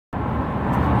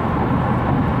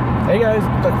Hey guys,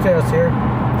 Dr. Chaos here.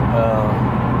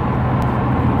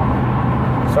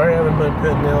 Sorry I haven't been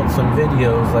putting out some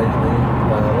videos lately.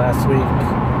 Last week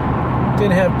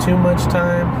didn't have too much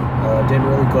time. Didn't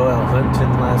really go out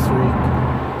hunting last week.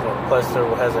 Plus there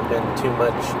hasn't been too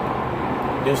much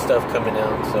new stuff coming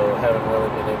out, so haven't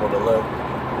really been able to look.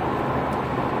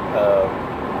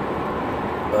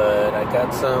 But I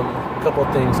got a couple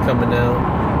things coming out.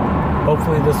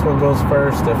 Hopefully this one goes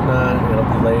first. If not, it'll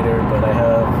be later. But I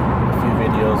have a few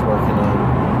videos working on,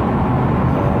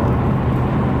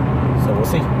 so we'll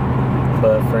see.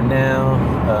 But for now,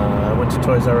 I went to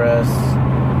Toys R Us,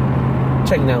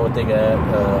 checking out what they got.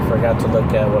 Forgot to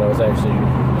look at what I was actually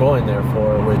going there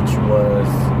for, which was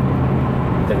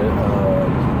the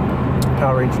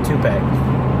Power Ranger 2-pack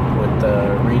with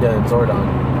Rita and Zordon.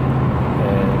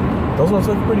 And those ones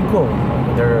look pretty cool.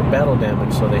 They're battle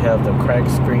damage, so they have the cracked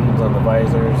screens on the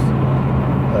visors,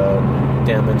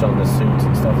 damage on the suits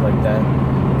and stuff like that.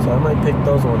 So I might pick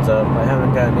those ones up. I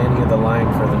haven't gotten any of the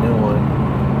line for the new one,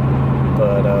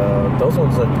 but those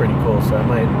ones look pretty cool, so I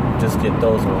might just get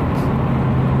those ones.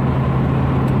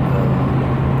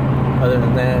 Other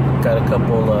than that, got a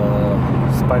couple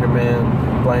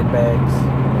Spider-Man blind bags,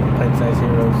 pint-sized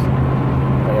heroes.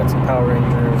 I got some Power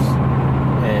Rangers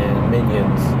and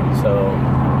Minions, so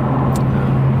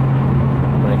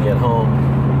when I get home,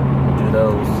 do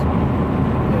those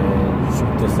and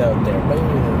shoot this out there.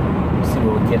 Bam! See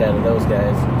what we get out of those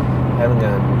guys. I haven't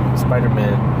gotten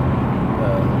Spider-Man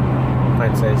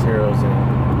pint-sized heroes in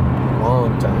a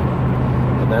long time,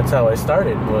 and that's how I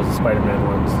started, was the Spider-Man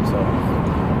ones. So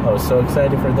I was so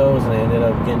excited for those, and I ended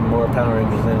up getting more Power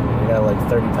Rangers in, and I got like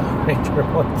 30 Power Ranger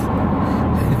ones.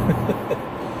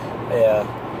 Yeah.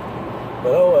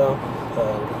 But oh well,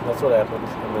 that's what happened.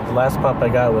 I mean, the last pop I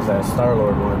got was that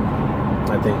Star-Lord one,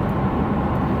 I think.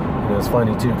 And it was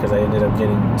funny too, because I ended up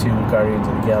getting 2 Guardians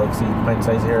of the Galaxy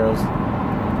pint-sized heroes.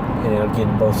 I ended up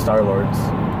getting both Star-Lords,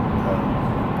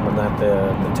 but not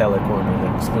the metallic one or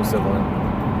the exclusive one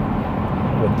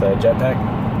with the jetpack.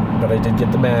 But I did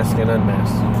get the mask and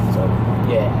unmasked, so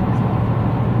yeah.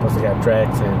 Plus I got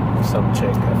Drax and some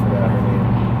chick, I forgot her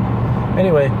name.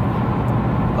 Anyway,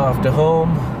 off to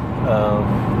home.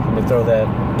 Let me throw that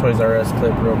Toys R Us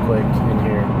clip real quick in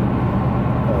here.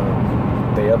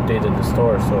 They updated the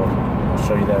store, so I'll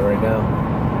show you that right now.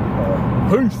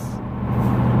 Peace!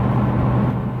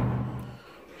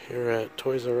 Here at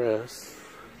Toys R Us,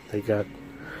 they got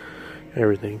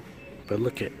everything. But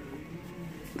look at,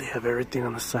 they have everything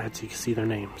on the side so you can see their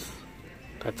names.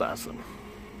 That's awesome.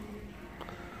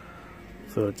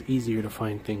 So it's easier to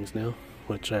find things now,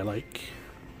 which I like.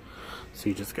 So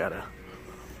you just gotta...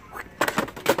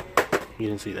 You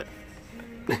didn't see that.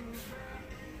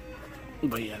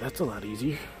 But yeah, that's a lot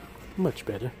easier. Much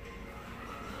better.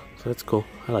 So that's cool.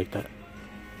 I like that.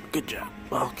 Good job.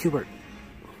 Oh, Qbert.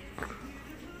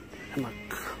 And look,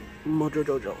 Mojo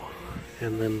Jojo.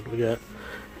 And then we got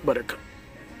Buttercup.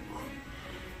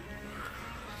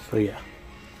 So yeah.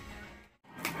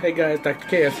 Hey guys, Dr.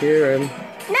 Chaos here and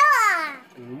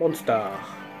Monster.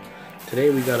 Today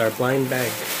we got our blind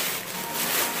bag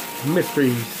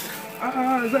mysteries.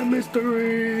 Ah, it's a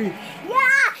mystery! Yeah,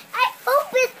 I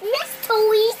hope it's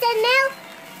mysteries and now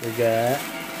we got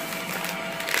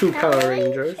 2 Power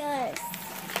Rangers.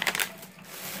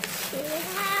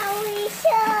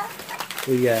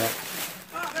 We got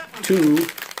 2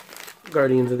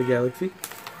 Guardians of the Galaxy.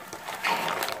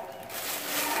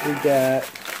 We got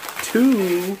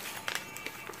 2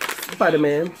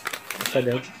 Spider-Man. Upside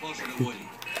down.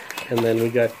 And then we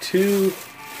got 2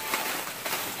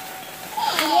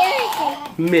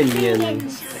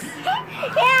 Minions.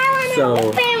 So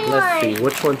let's see,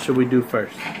 which one should we do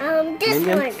first? This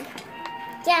Minions? one.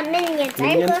 Yeah, Minions.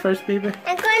 Minions first, baby?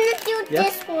 I'm gonna do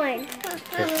this one.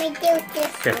 Let me do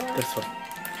this Here, one. this one.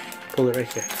 Pull it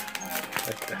right here.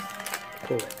 Like that.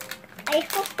 Pull it. I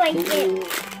hope I get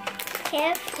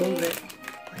careful. Pull it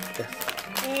like this.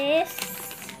 This.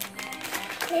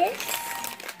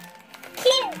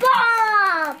 King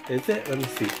Bob! Is it? Let me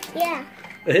see. Yeah.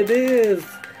 It is!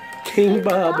 King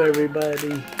Bob,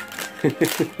 everybody.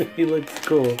 He looks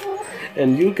cool.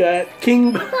 And you got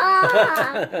King Bob.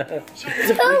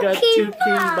 We got 2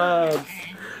 King Bobs.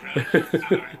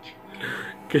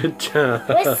 Good job.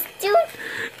 Let's do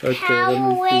Okay,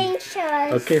 Power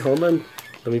Rangers. Okay, hold on.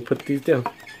 Let me put these down.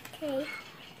 Okay.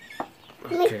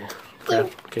 Okay.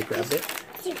 Grab it.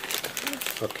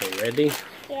 Okay, ready?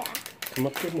 Yeah. Come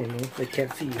up here more, no? I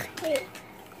can't see you. Wait.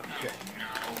 Okay.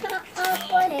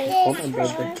 Hold on,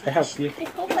 baby. I help you. I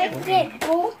hope I get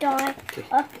hold on.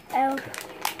 Okay.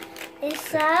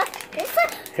 It's a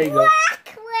Here you go. Black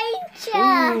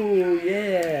Ranger. Ooh,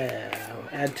 yeah.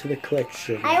 Add Add to the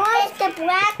collection. I want the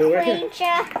Black Ranger.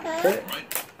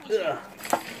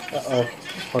 Uh-oh.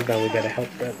 Hold on, we gotta help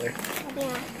brother.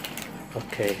 Yeah.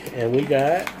 Okay, and we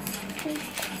got...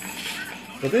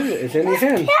 What is it? It's in your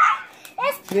hand.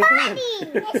 It's Putty.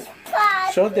 It's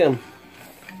Putty. Show them.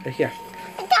 Right here.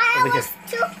 I thought it was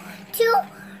two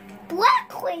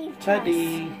Black Rangers.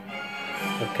 Putty.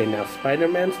 Okay, now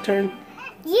Spider-Man's turn.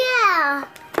 Yeah.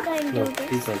 Gonna No, do this.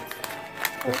 these ones.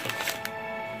 This one.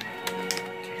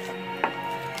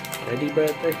 Ready,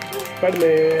 brother?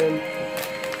 Spider-Man.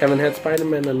 Haven't had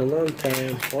Spider-Man in a long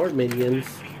time. Or Minions.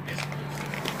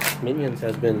 Minions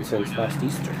has been since last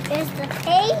Easter. There's the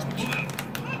page.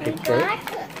 Paper.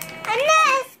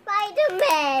 Another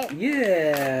Spider-Man.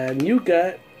 Yeah, and you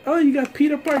got... Oh, you got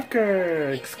Peter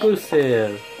Parker.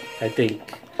 Exclusive, I think.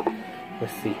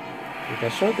 Let's see. You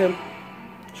gotta show them.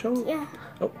 Show them. Yeah.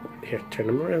 Oh, here, turn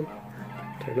them around.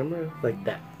 Turn them around like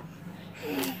that.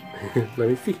 Let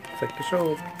me see, so I can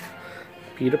show them.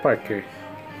 Peter Parker.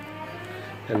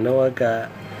 And Noah got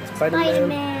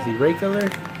Spider-Man. Is he regular?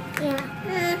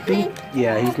 Yeah.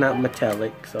 Yeah, he's not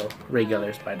metallic, so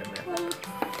regular Spider-Man.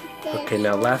 Okay,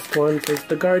 now last one is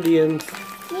the Guardians.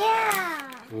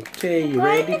 Yeah. Okay, you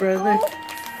ready, brother?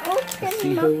 Let's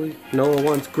see who we... Noah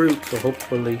wants Groot, so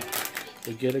hopefully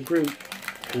we get a Groot.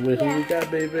 Who we got,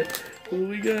 baby? Who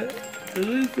we got? Who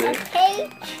is it?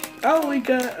 Page. Oh, we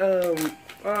got, oh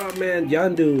man,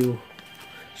 Yondu.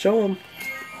 Show him.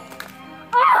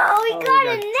 Oh, we got we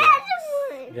another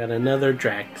one. We got another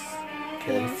Drax.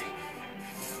 Okay, let's see.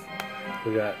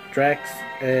 We got Drax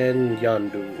and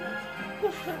Yondu.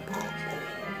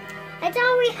 I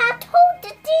thought we had to hold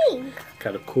the thing.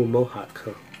 Got a cool mohawk,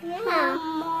 huh?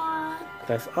 Yeah.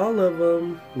 That's all of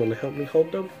them. Wanna help me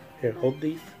hold them? Here, hold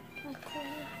these.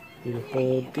 You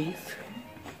hold these.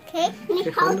 Okay, we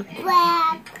hold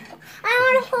Black. I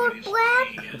want to hold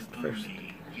Black. Just first.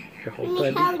 Here, hold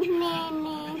We Buddy. hold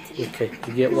Minions. Okay,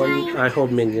 you get one. I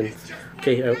hold Minions.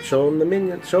 Okay, show them the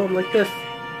Minions. Show them like this.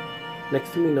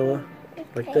 Next to me, Noah.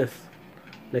 Like this.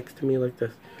 Next to me, like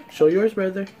this. Show yours,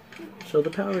 brother. Show the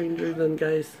Power Rangers then,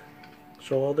 guys.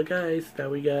 Show all the guys that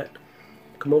we got.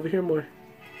 Come over here more.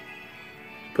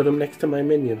 Put them next to my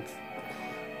Minions.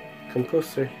 Come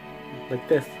closer. Like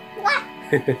this. What?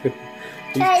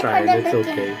 He's trying. It's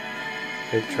okay.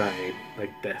 They're trying.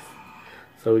 Like this.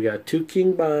 So we got 2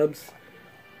 King Bobs.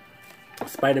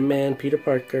 Spider-Man, Peter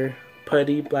Parker,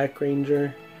 Putty, Black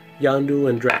Ranger, Yondu,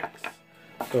 and Drax.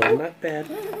 So not bad.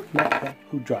 Not bad.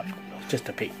 Who dropped? Just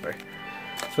a paper.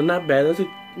 So not bad. Those are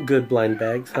good blind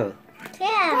bags, huh?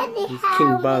 Yeah. These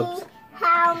King Bobs.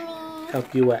 Help me.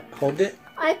 Help you what? Hold it?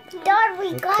 I thought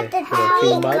we got the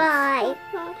King big Bobs? guy.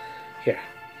 Here.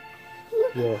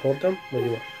 You want to hold them? What do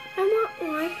you want? I want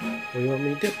one. What do you want me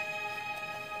to do?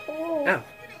 Oh. Ow.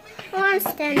 I want to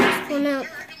stand this one up.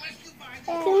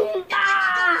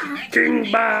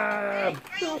 King Bob!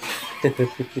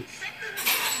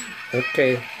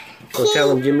 Okay. So tell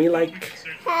them, give me like...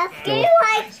 Do you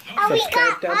like... Oh, we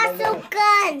got down also below.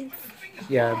 guns.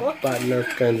 Yeah, I bought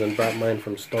Nerf guns and brought mine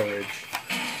from storage.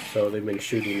 So they've been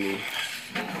shooting me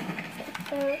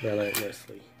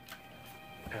relentlessly.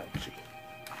 Ouchie.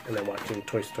 And then watching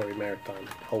Toy Story Marathon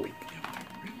all week.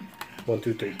 1,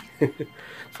 2, 3.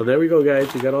 So there we go,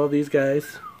 guys. We got all these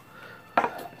guys.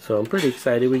 So I'm pretty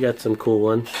excited. We got some cool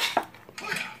ones.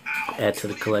 Add to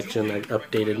the collection. I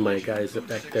updated my guys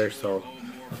back there, so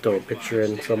I'll throw a picture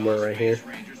in somewhere right here.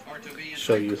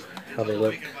 Show you how they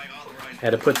look.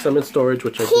 Had to put some in storage,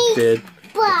 which I just did.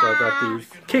 So I got these.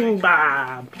 King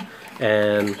Bob!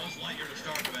 And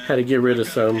had to get rid of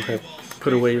some. I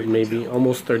put away maybe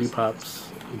almost 30 pops.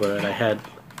 But I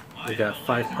got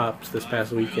 5 pops this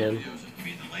past weekend.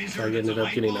 So I ended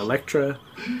up getting Electra,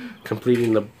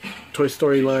 completing the Toy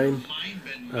Story line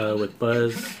with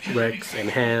Buzz, Rex, and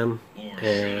Ham.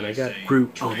 And I got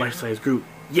Groot. Oh, life-size Groot.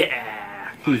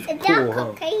 Yeah! He's cool,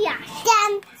 huh?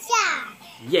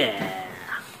 Yeah!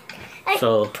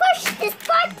 So, push this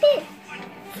button.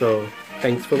 So,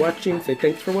 thanks for watching. Say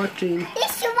thanks for watching.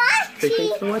 Thanks for Say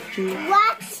thanks watching. for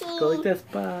watching. Go like this.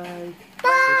 Bye.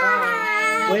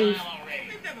 Bye. Wave.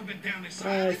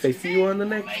 Bye. Say see you on the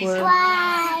next one.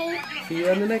 Bye. See you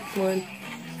on the next one.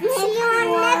 See you on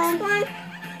the next one.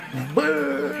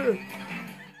 Bye.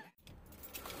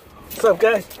 What's up,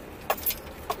 guys?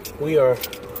 We are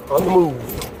on the move.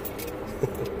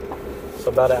 So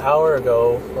about an hour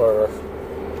ago, or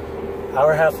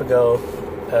hour and a half ago,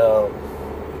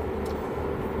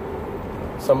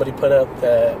 somebody put up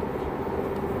that,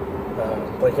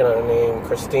 blanking on her name,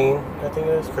 Christine, I think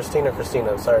it is, Christina,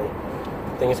 I'm sorry,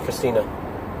 I think it's Christina,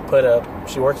 put up,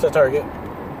 she works at Target,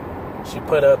 she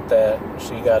put up that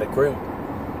she got a Groot,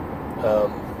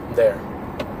 there.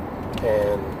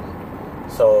 And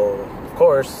so, of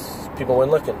course, people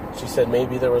went looking. She said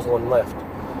maybe there was one left.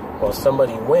 Well,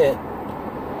 somebody went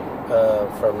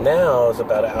from now, it was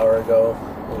about an hour ago.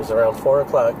 It was around 4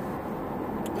 o'clock.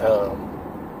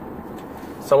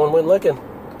 Someone went looking,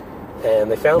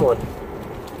 and they found one.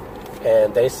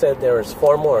 And they said there was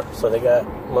 4 more. So they got,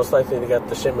 most likely they got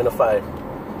the shipment of 5.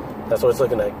 That's what it's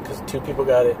looking like, because 2 people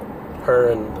got it, her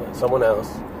and someone else.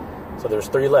 So there's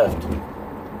 3 left.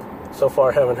 So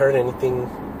far, haven't heard anything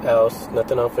else,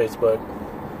 nothing on Facebook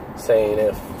saying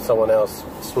if someone else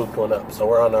swooped one up. So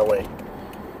we're on our way.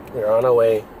 We're on our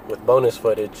way with bonus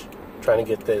footage, trying to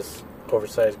get this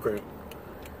oversized group.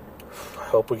 I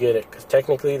hope we get it, because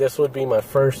technically this would be my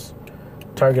first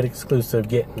Target exclusive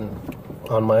getting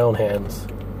on my own hands.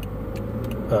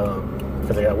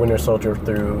 Because I got Winter Soldier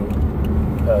through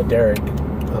Derek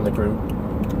on the group.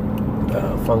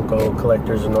 Funko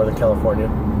collectors in Northern California.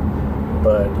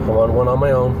 But I want one on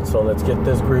my own, so let's get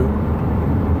this group.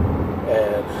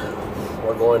 And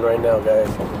we're going right now, guys.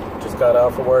 Just got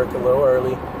off of work a little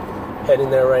early.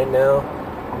 Heading there right now.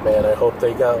 Man, I hope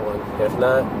they got one. If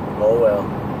not, oh well.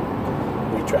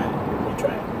 We tried. We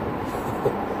tried.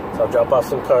 So I'll drop off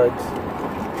some cards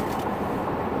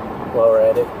while we're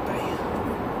at it.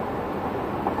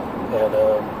 And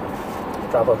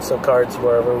drop off some cards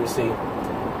wherever we see.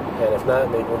 And if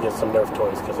not, maybe we'll get some Nerf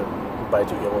toys, because they're buy 2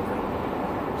 get 1 free.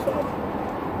 So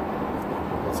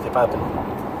let's get popping.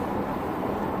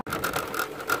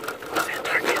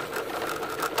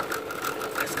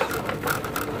 Let's go.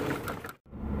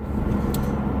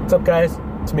 What's up, guys?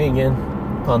 It's me again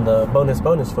on the bonus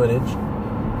footage.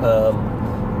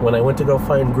 When I went to go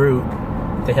find Groot,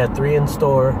 they had 3 in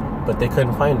store, but they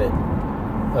couldn't find it.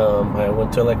 I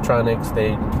went to electronics.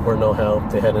 They were no help.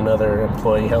 They had another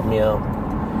employee help me out.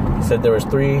 He said there was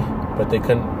 3, but they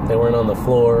weren't on the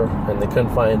floor, and they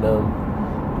couldn't find them.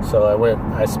 So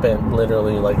I spent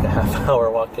literally like a half hour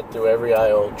walking through every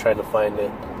aisle trying to find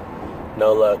it.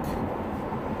 No luck.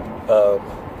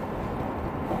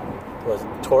 Was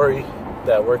Tori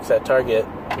that works at Target,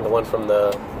 the one from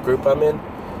the group I'm in,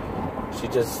 she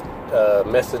just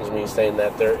messaged me saying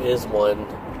that there is one.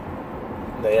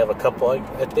 They have a couple,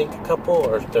 I think a couple,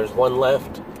 or there's 1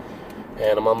 left,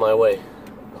 and I'm on my way.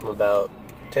 I'm about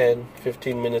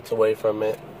 10-15 minutes away from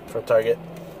Target,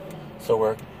 so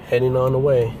we're heading on the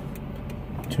way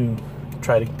to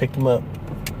try to pick them up.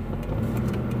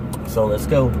 So let's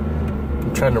go.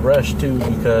 I'm trying to rush too,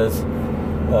 because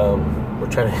we're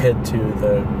trying to head to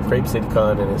the Grape City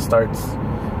Con, and it starts,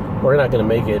 we're not going to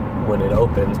make it when it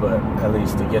opens, but at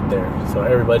least to get there. So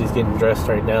everybody's getting dressed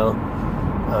right now.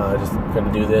 Just going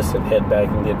to do this and head back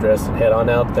and get dressed and head on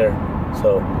out there.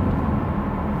 So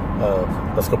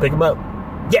let's go pick them up.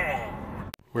 Yeah!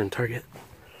 We're in Target.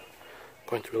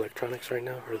 Going through electronics right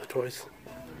now, or the toys.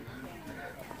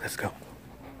 Let's go.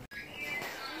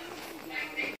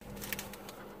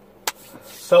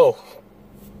 So,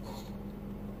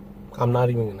 I'm not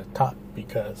even going to talk,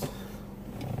 because,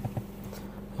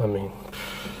 I mean,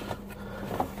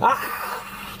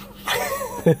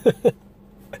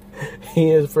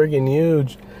 he is freaking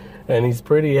huge, and he's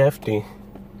pretty hefty.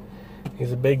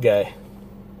 He's a big guy.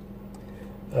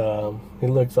 He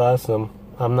looks awesome.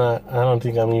 I don't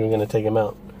think I'm even going to take him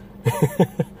out.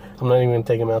 I'm not even going to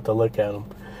take him out to look at him.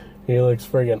 He looks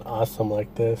friggin' awesome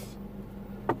like this.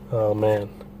 Oh, man.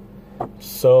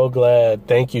 So glad.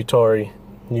 Thank you, Tori.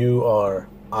 You are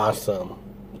awesome.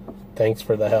 Thanks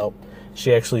for the help.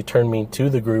 She actually turned me to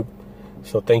the group.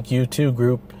 So thank you too,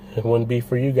 group. It wouldn't be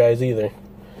for you guys either.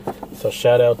 So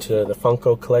shout out to the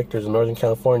Funko collectors in Northern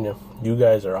California. You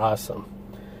guys are awesome.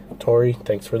 Tori,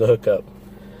 thanks for the hookup.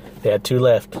 They had 2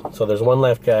 left. So there's 1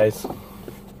 left, guys.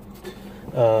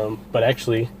 But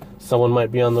actually, someone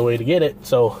might be on the way to get it.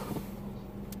 So,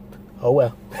 oh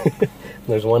well.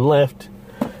 There's 1 left.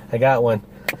 I got one.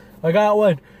 I got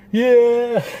one.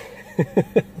 Yeah!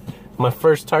 My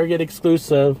first Target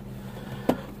exclusive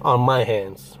on my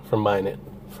hands from buying it.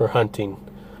 For hunting.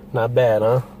 Not bad,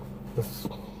 huh?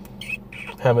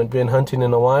 Haven't been hunting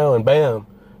in a while, and bam!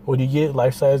 What do you get?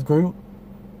 Life-size Groot?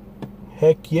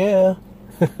 Heck yeah!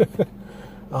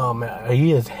 Oh man,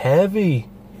 he is heavy.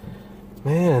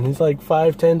 Man, he's like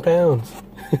 5-10 pounds.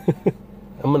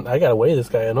 I gotta weigh this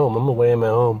guy at home. I'm gonna weigh him at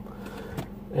home,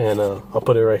 and I'll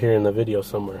put it right here in the video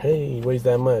somewhere. Hey, he weighs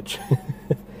that much.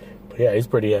 But yeah, he's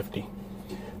pretty hefty.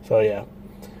 So yeah.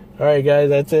 All right, guys,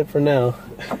 that's it for now.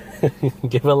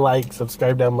 Give a like,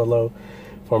 subscribe down below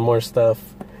for more stuff.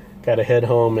 Gotta head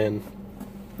home and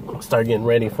start getting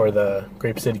ready for the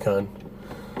Grape City Con.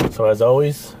 So as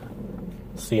always,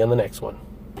 see you on the next one.